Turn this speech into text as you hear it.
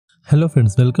Hello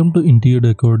friends, welcome to Interior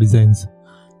Decor Designs.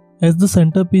 As the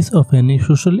centerpiece of any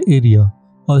social area,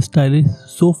 a stylish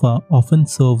sofa often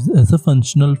serves as a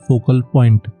functional focal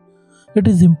point. It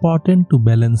is important to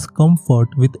balance comfort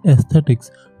with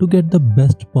aesthetics to get the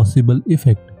best possible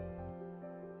effect.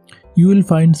 You will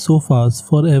find sofas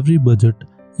for every budget,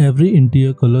 every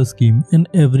interior color scheme, and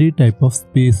every type of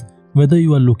space, whether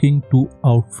you are looking to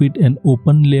outfit an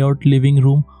open layout living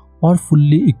room or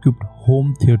fully equipped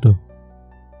home theater.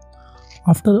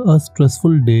 After a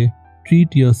stressful day,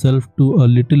 treat yourself to a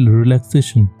little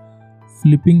relaxation.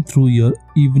 Flipping through your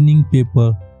evening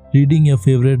paper, reading your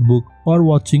favorite book, or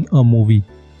watching a movie.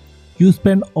 You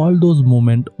spend all those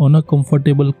moments on a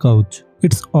comfortable couch.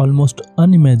 It's almost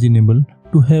unimaginable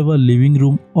to have a living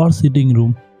room or sitting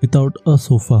room without a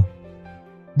sofa.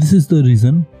 This is the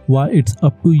reason why it's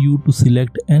up to you to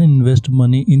select and invest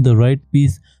money in the right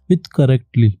piece with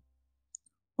correctly.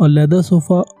 A leather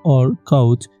sofa or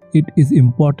couch. It is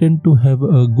important to have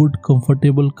a good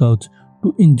comfortable couch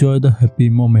to enjoy the happy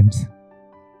moments.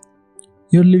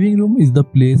 Your living room is the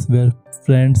place where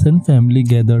friends and family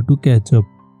gather to catch up,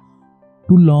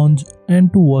 to lounge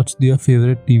and to watch their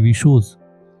favorite TV shows.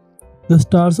 The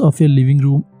stars of your living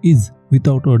room is,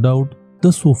 without a doubt,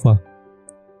 the sofa.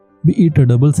 Be it a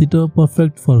double-seater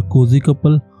perfect for a cozy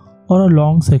couple or a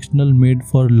long sectional made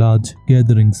for large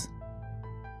gatherings.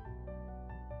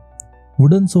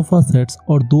 Wooden sofa sets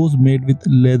or those made with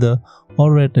leather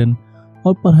or rattan,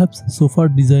 or perhaps sofa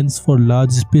designs for large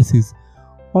spaces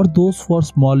or those for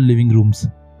small living rooms.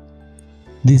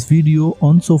 This video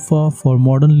on sofa for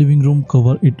modern living room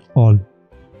cover it all.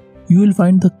 You will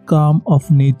find the calm of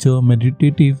nature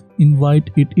meditative. Invite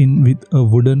it in with a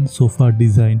wooden sofa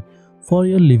design for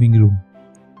your living room.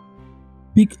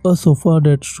 Pick a sofa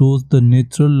that shows the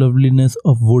natural loveliness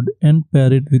of wood and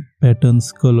pair it with patterns,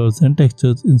 colors and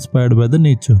textures inspired by the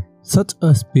nature. Such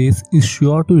a space is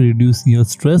sure to reduce your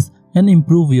stress and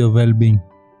improve your well-being.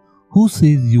 Who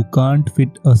says you can't fit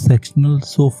a sectional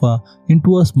sofa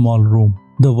into a small room?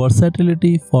 The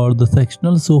versatility for the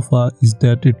sectional sofa is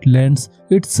that it lends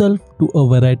itself to a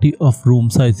variety of room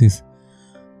sizes.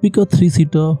 Pick a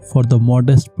 3-seater for the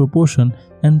modest proportion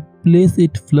and place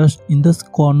it flush in the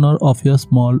corner of your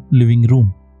small living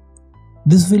room.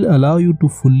 This will allow you to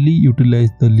fully utilize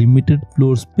the limited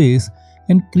floor space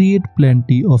and create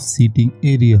plenty of seating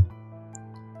area.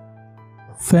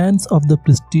 Fans of the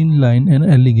pristine line and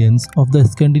elegance of the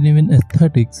Scandinavian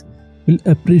aesthetics will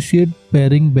appreciate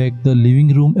paring back the living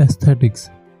room aesthetics.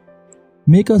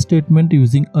 Make a statement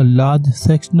using a large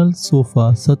sectional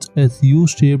sofa such as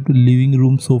U-shaped living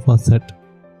room sofa set.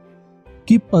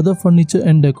 Keep other furniture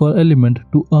and decor element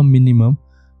to a minimum,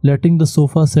 letting the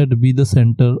sofa set be the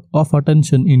center of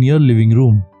attention in your living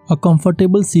room. A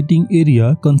comfortable seating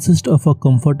area consists of a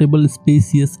comfortable,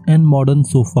 spacious and modern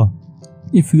sofa.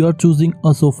 If you are choosing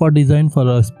a sofa design for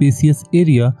a spacious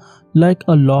area like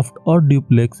a loft or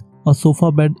duplex, a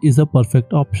sofa bed is a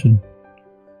perfect option.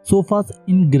 Sofas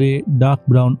in grey, dark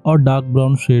brown or dark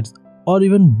brown shades or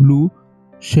even blue,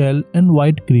 shell and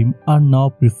white cream are now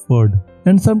preferred.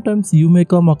 And sometimes you may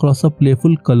come across a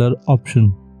playful color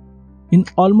option. In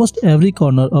almost every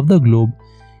corner of the globe,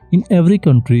 in every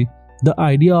country, the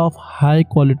idea of high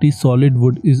quality solid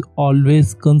wood is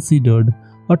always considered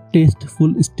a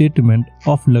tasteful statement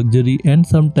of luxury and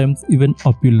sometimes even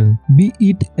opulence, be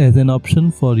it as an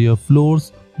option for your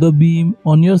floors, the beam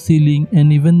on your ceiling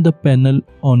and even the panel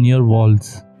on your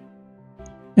walls.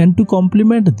 And to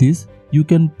complement this, you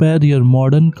can pair your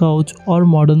modern couch or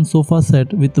modern sofa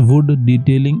set with wood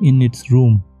detailing in its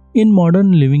room. In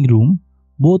modern living room,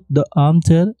 both the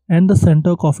armchair and the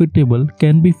center coffee table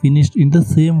can be finished in the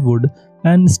same wood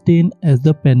and stain as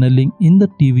the paneling in the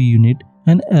TV unit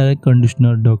and air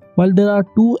conditioner duct. While there are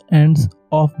two ends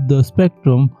of the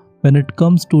spectrum when it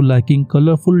comes to liking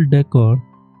colorful decor,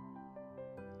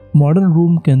 modern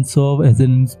room can serve as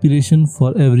an inspiration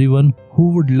for everyone who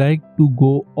would like to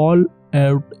go all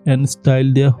out and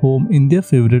style their home in their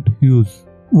favorite hues.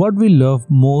 What we love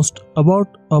most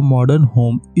about a modern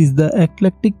home is the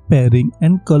eclectic pairing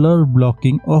and color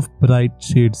blocking of bright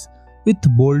shades with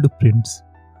bold prints.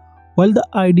 While the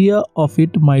idea of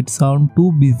it might sound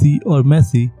too busy or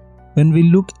messy, when we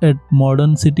look at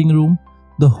modern sitting room,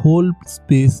 the whole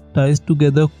space ties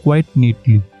together quite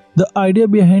neatly. The idea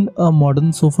behind a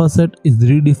modern sofa set is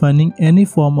redefining any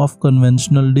form of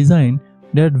conventional design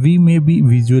that we may be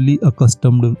visually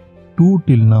accustomed to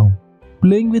till now.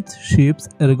 Playing with shapes,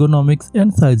 ergonomics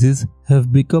and sizes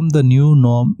have become the new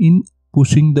norm in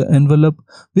pushing the envelope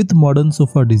with modern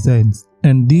sofa designs.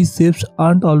 And these shapes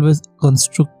aren't always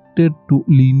constructed to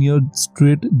linear,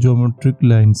 straight geometric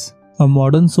lines. A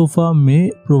modern sofa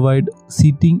may provide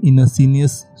seating in a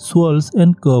sinuous swirls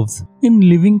and curves. In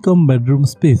living-cum-bedroom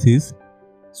spaces,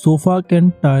 sofa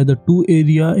can tie the two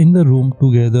areas in the room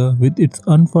together with its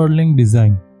unfurling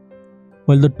design.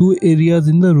 While the two areas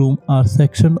in the room are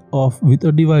sectioned off with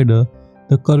a divider,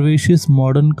 the curvaceous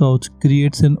modern couch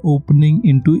creates an opening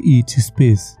into each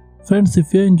space. Friends,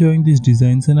 if you are enjoying these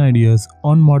designs and ideas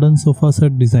on modern sofa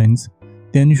set designs,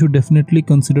 then you should definitely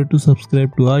consider to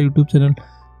subscribe to our YouTube channel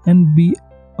and be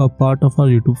a part of our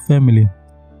YouTube family.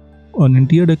 On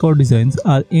interior decor designs,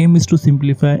 our aim is to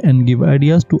simplify and give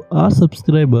ideas to our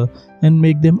subscriber and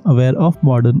make them aware of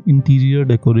modern interior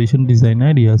decoration design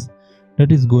ideas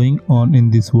that is going on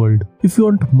in this world. If you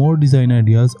want more design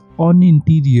ideas on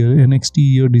interior and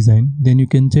exterior design, then you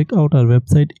can check out our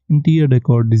website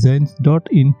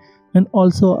interiordecordesigns.in and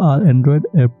also our Android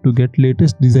app to get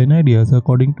latest design ideas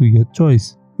according to your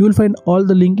choice. You will find all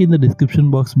the link in the description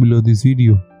box below this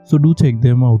video, so do check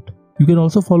them out. You can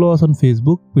also follow us on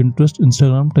Facebook, Pinterest,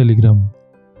 Instagram, Telegram.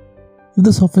 If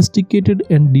the sophisticated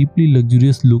and deeply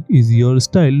luxurious look is your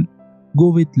style, go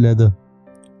with leather.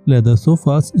 Leather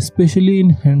sofas, especially in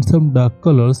handsome dark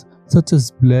colors such as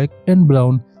black and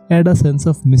brown, add a sense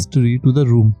of mystery to the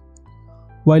room.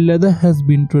 While leather has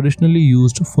been traditionally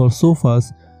used for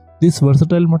sofas, this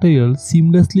versatile material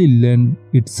seamlessly lends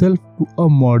itself to a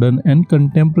modern and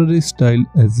contemporary style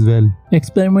as well.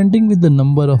 Experimenting with the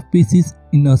number of pieces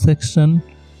in a section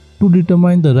to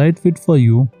determine the right fit for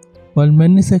you. While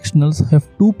many sectionals have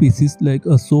two pieces like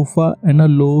a sofa and a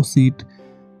low seat,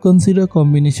 consider a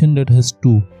combination that has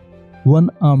two,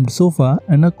 one armed sofa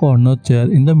and a corner chair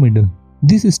in the middle.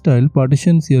 This style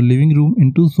partitions your living room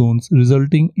into zones,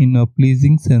 resulting in a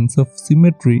pleasing sense of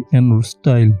symmetry and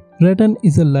style. Brighten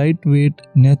is a lightweight,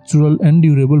 natural and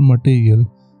durable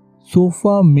material.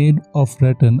 Sofa made of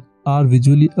rattan are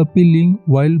visually appealing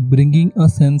while bringing a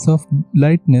sense of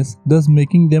lightness, thus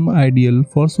making them ideal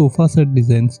for sofa set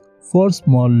designs for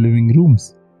small living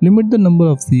rooms. Limit the number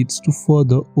of seats to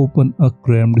further open a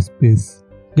cramped space.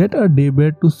 Get a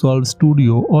daybed to solve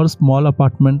studio or small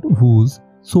apartment whose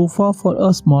sofa for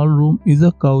a small room is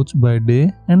a couch by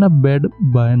day and a bed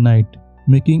by night,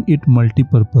 making it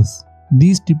multi-purpose.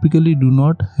 These typically do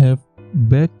not have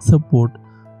back support,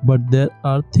 but there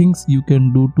are things you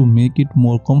can do to make it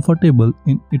more comfortable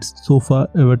in its sofa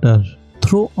avatar.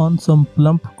 Throw on some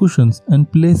plump cushions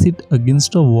and place it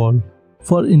against a wall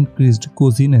for increased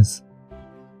coziness.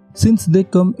 Since they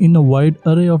come in a wide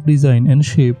array of design and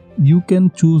shape, you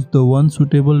can choose the one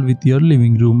suitable with your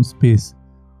living room space.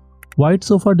 Wide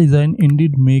sofa design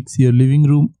indeed makes your living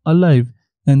room alive,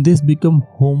 and this becomes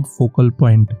home focal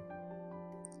point.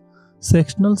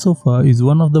 Sectional sofa is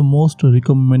one of the most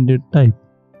recommended type.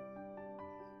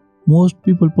 Most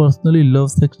people personally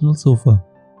love sectional sofa.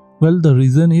 Well, the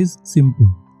reason is simple.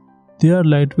 They are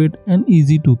lightweight and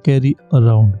easy to carry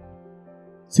around.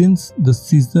 Since the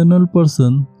seasonal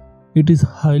person, it is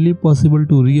highly possible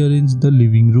to rearrange the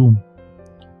living room.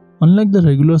 Unlike the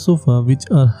regular sofa, which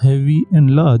are heavy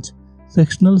and large,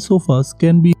 sectional sofas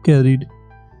can be carried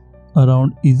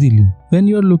around easily. When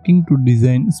you are looking to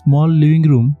design a small living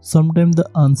room, sometimes the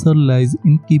answer lies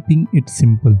in keeping it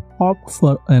simple. Opt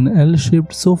for an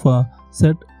L-shaped sofa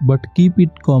set, but keep it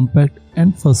compact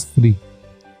and fuss-free.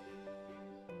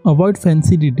 Avoid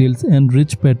fancy details and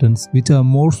rich patterns which are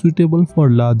more suitable for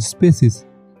large spaces.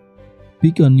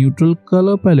 Pick a neutral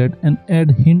color palette and add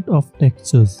hint of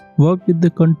textures. Work with the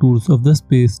contours of the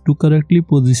space to correctly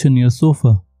position your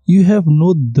sofa. You have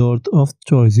no dearth of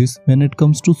choices when it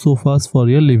comes to sofas for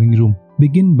your living room.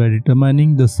 Begin by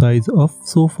determining the size of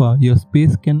sofa your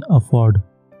space can afford,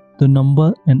 the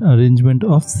number and arrangement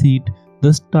of seat,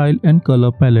 the style and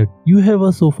color palette. You have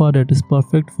a sofa that is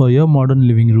perfect for your modern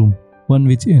living room, one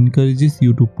which encourages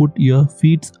you to put your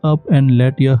feet up and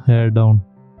let your hair down.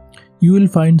 You will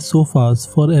find sofas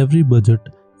for every budget,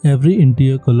 every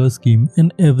interior color scheme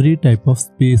and every type of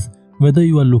space, whether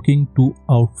you are looking to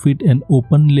outfit an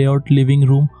open layout living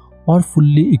room or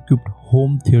fully equipped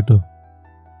home theater.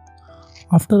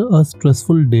 After a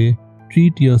stressful day,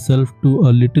 treat yourself to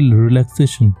a little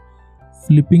relaxation,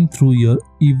 flipping through your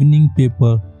evening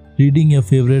paper, reading your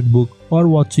favorite book or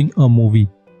watching a movie.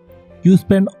 You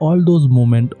spend all those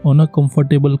moments on a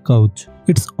comfortable couch.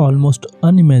 It's almost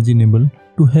unimaginable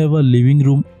to have a living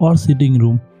room or sitting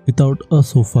room without a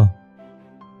sofa.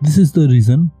 This is the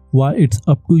reason why it's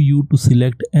up to you to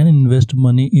select and invest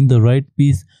money in the right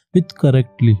piece with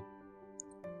correctly.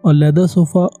 A leather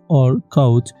sofa or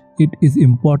couch, it is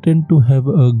important to have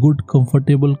a good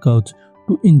comfortable couch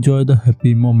to enjoy the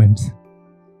happy moments.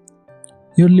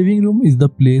 Your living room is the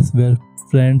place where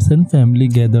friends and family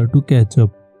gather to catch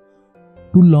up,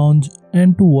 to lounge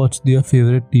and to watch their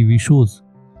favorite TV shows.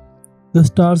 The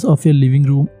stars of your living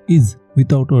room is,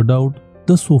 without a doubt,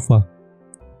 the sofa.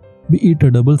 Be it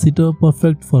a double-seater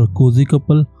perfect for a cozy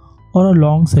couple or a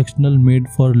long sectional made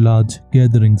for large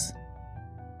gatherings.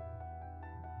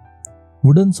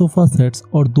 Wooden sofa sets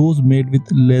or those made with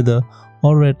leather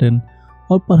or rattan,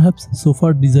 or perhaps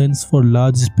sofa designs for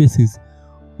large spaces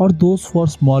or those for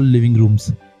small living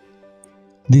rooms.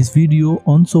 This video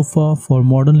on sofa for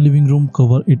modern living room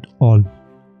cover it all.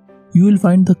 You will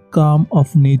find the calm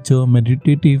of nature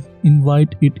meditative,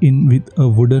 invite it in with a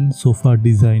wooden sofa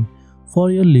design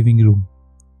for your living room.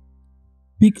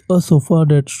 Pick a sofa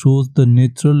that shows the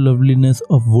natural loveliness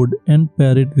of wood and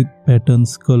pair it with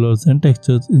patterns, colors and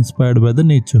textures inspired by the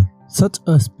nature. Such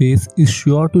a space is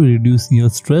sure to reduce your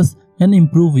stress and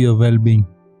improve your well-being.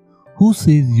 Who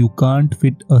says you can't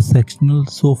fit a sectional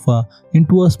sofa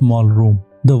into a small room?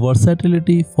 The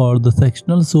versatility for the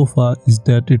sectional sofa is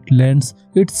that it lends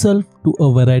itself to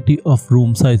a variety of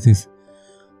room sizes.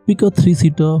 Pick a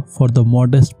 3-seater for the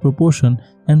modest proportion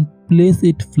and place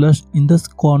it flush in the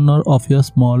corner of your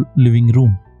small living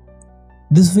room.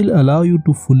 This will allow you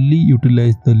to fully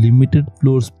utilize the limited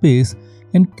floor space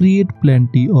and create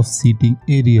plenty of seating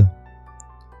area.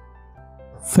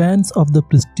 Fans of the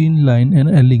pristine line and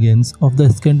elegance of the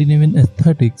Scandinavian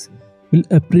aesthetics will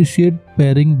appreciate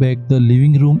paring back the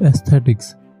living room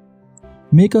aesthetics.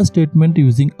 Make a statement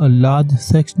using a large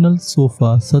sectional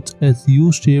sofa such as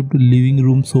U-shaped living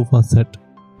room sofa set.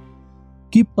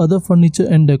 Keep other furniture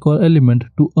and decor element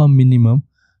to a minimum,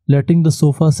 letting the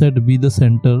sofa set be the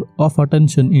center of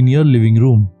attention in your living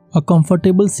room. A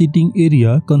comfortable seating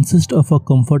area consists of a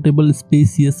comfortable,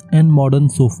 spacious and modern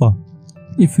sofa.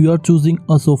 If you are choosing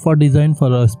a sofa design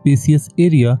for a spacious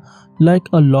area like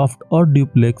a loft or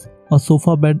duplex, a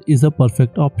sofa bed is a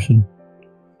perfect option.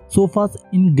 Sofas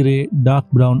in grey, dark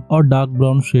brown or dark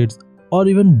brown shades or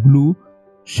even blue,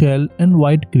 shell and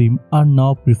white cream are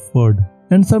now preferred.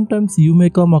 And sometimes you may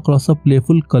come across a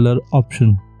playful color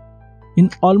option. In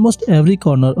almost every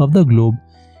corner of the globe,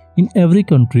 in every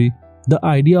country, the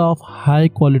idea of high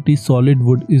quality solid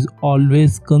wood is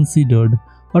always considered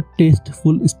a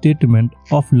tasteful statement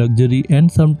of luxury and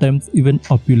sometimes even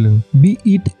opulence, be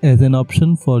it as an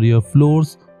option for your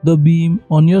floors, the beam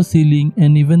on your ceiling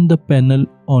and even the panel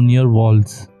on your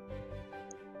walls.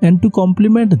 And to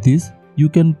complement this, you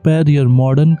can pair your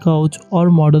modern couch or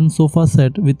modern sofa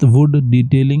set with wood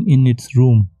detailing in its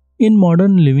room. In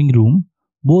modern living room,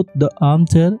 both the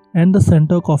armchair and the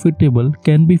center coffee table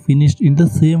can be finished in the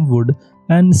same wood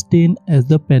and stain as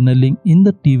the paneling in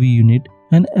the TV unit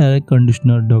and air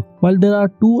conditioner duct. While there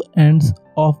are two ends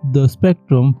of the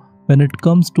spectrum when it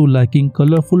comes to liking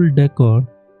colorful decor,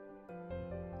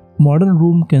 modern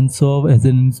room can serve as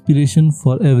an inspiration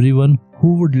for everyone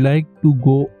who would like to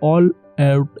go all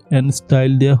out and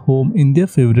style their home in their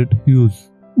favorite hues.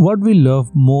 What we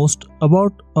love most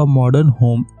about a modern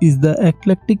home is the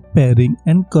eclectic pairing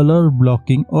and color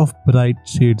blocking of bright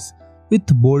shades with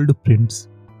bold prints.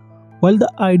 While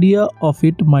the idea of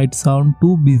it might sound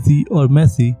too busy or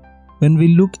messy, when we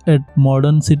look at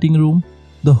modern sitting room,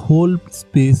 the whole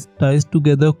space ties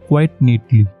together quite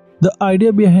neatly. The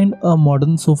idea behind a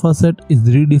modern sofa set is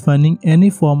redefining any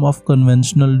form of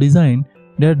conventional design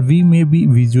that we may be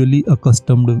visually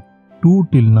accustomed to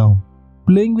till now.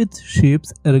 Playing with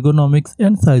shapes, ergonomics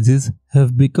and sizes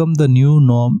have become the new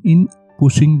norm in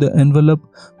pushing the envelope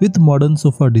with modern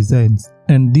sofa designs,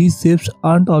 and these shapes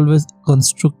aren't always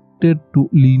constructed to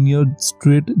linear,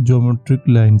 straight geometric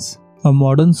lines. A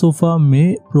modern sofa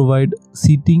may provide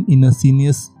seating in a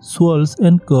seamless swirls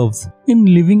and curves. In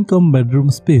living-cum-bedroom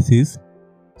spaces,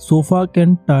 sofa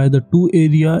can tie the two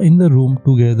areas in the room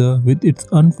together with its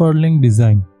unfurling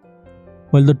design.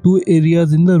 While the two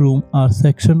areas in the room are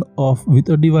sectioned off with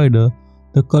a divider,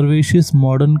 the curvaceous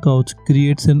modern couch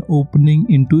creates an opening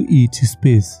into each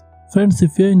space. Friends,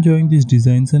 if you are enjoying these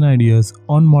designs and ideas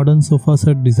on modern sofa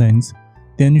set designs,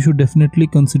 then you should definitely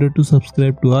consider to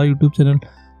subscribe to our YouTube channel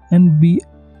and be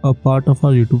a part of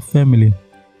our YouTube family.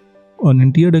 On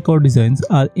interior decor designs,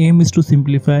 our aim is to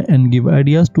simplify and give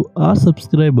ideas to our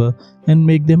subscriber and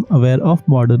make them aware of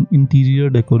modern interior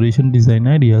decoration design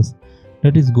ideas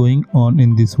that is going on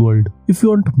in this world. If you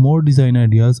want more design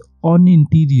ideas on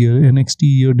interior and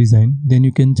exterior design, then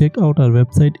you can check out our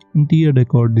website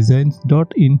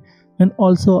interiordecordesigns.in and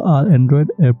also our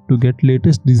Android app to get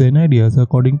latest design ideas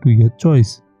according to your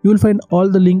choice. You will find all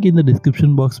the link in the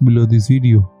description box below this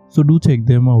video, so do check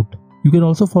them out. You can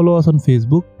also follow us on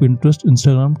Facebook, Pinterest,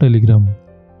 Instagram, Telegram.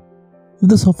 If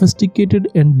the sophisticated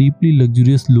and deeply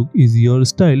luxurious look is your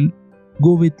style,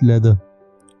 go with leather.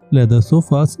 leather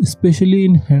sofas, especially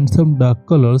in handsome dark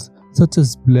colors such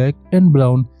as black and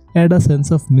brown, add a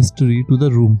sense of mystery to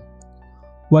the room.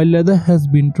 While leather has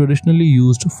been traditionally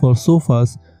used for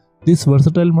sofas, this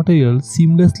versatile material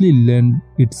seamlessly lends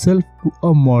itself to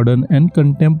a modern and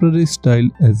contemporary style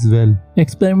as well.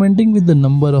 Experimenting with the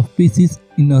number of pieces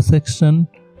in a section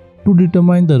to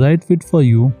determine the right fit for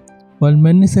you. While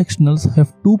many sectionals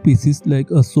have two pieces like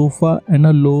a sofa and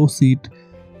a low seat,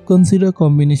 consider a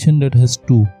combination that has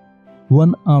two,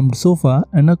 one armed sofa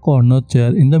and a corner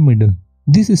chair in the middle.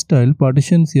 This style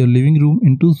partitions your living room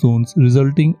into zones,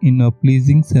 resulting in a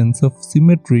pleasing sense of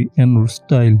symmetry and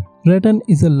style. Rattan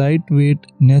is a lightweight,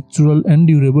 natural and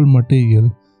durable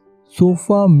material.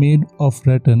 Sofas made of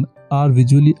rattan are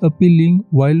visually appealing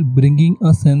while bringing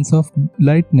a sense of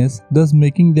lightness, thus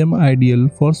making them ideal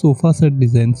for sofa set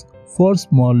designs for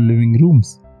small living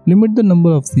rooms. Limit the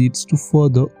number of seats to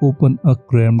further open a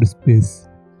cramped space.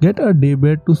 Get a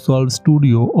daybed to solve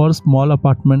studio or small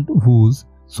apartment whose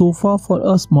sofa for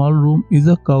a small room is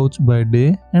a couch by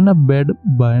day and a bed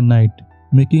by night,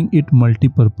 making it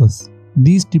multi-purpose.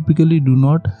 These typically do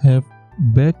not have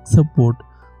back support,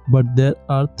 but there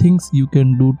are things you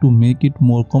can do to make it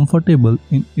more comfortable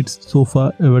in its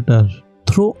sofa avatar.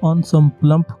 Throw on some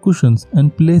plump cushions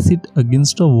and place it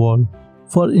against a wall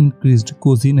for increased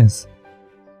coziness.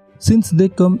 Since they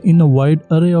come in a wide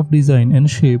array of design and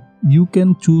shape, you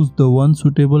can choose the one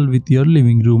suitable with your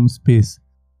living room space.